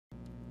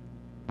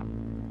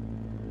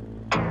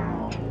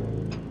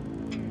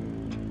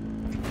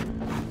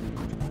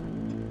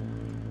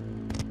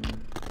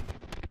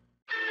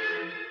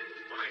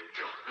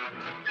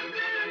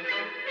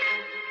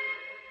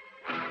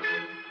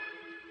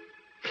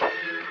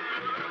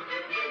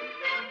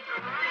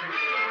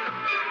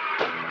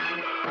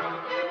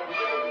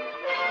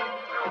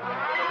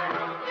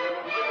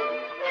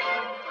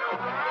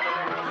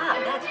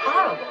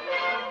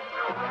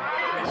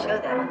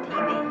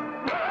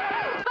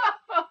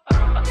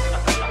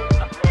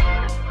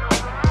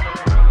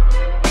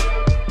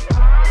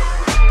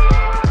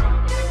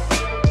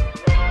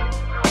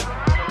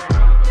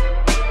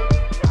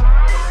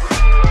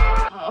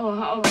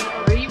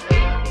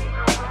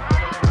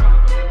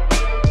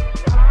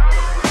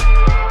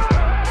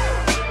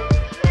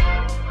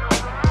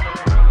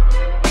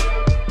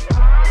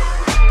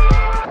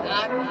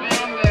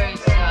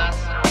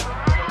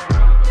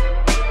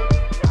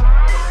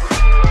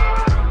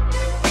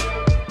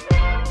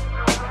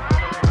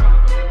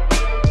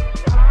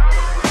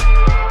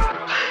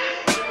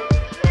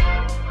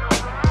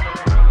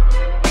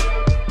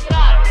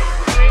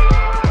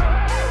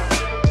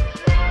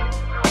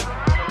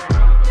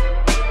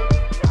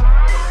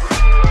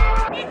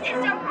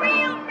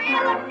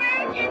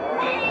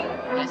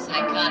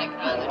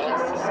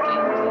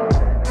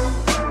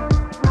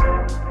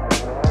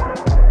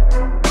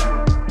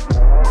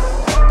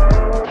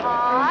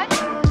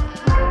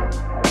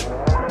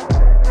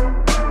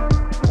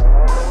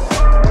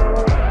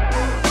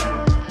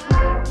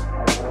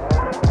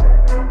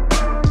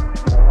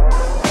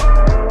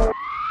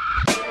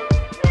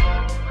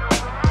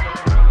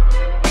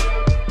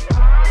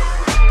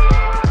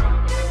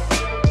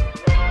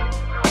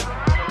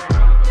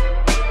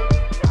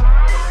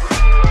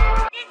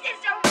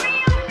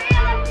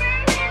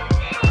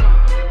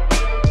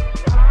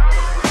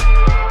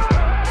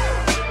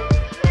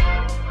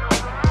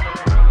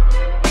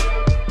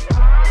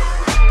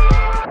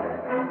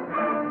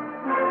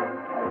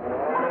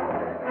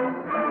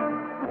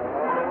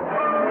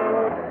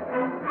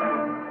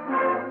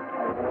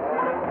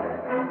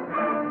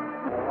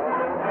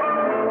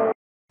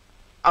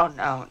Oh,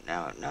 no,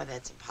 no, no,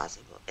 that's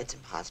impossible. It's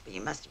impossible.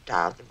 You must have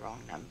dialed the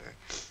wrong number.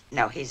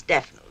 No, he's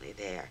definitely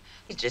there.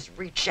 He's just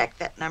rechecked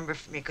that number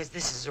for me because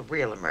this is a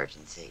real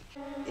emergency.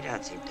 You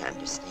don't seem to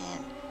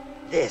understand.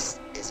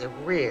 This is a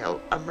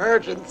real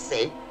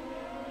emergency.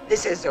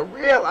 This is a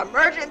real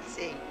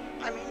emergency.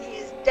 I mean, he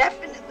is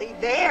definitely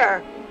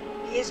there.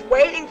 He is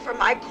waiting for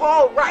my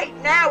call right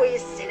now. He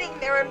is sitting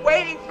there and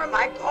waiting for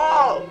my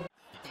call.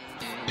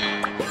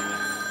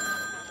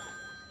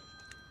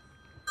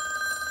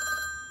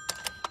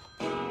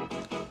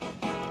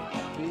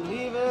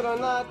 Believe it or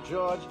not,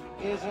 George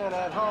isn't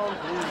at home.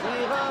 Please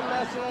leave a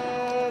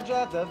message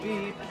at the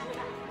beep.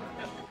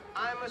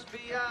 I must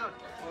be out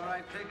before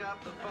I pick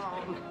up the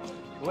phone.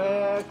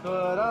 Where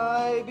could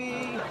I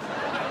be?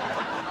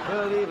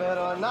 Believe it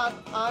or not,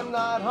 I'm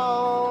not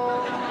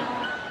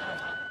home.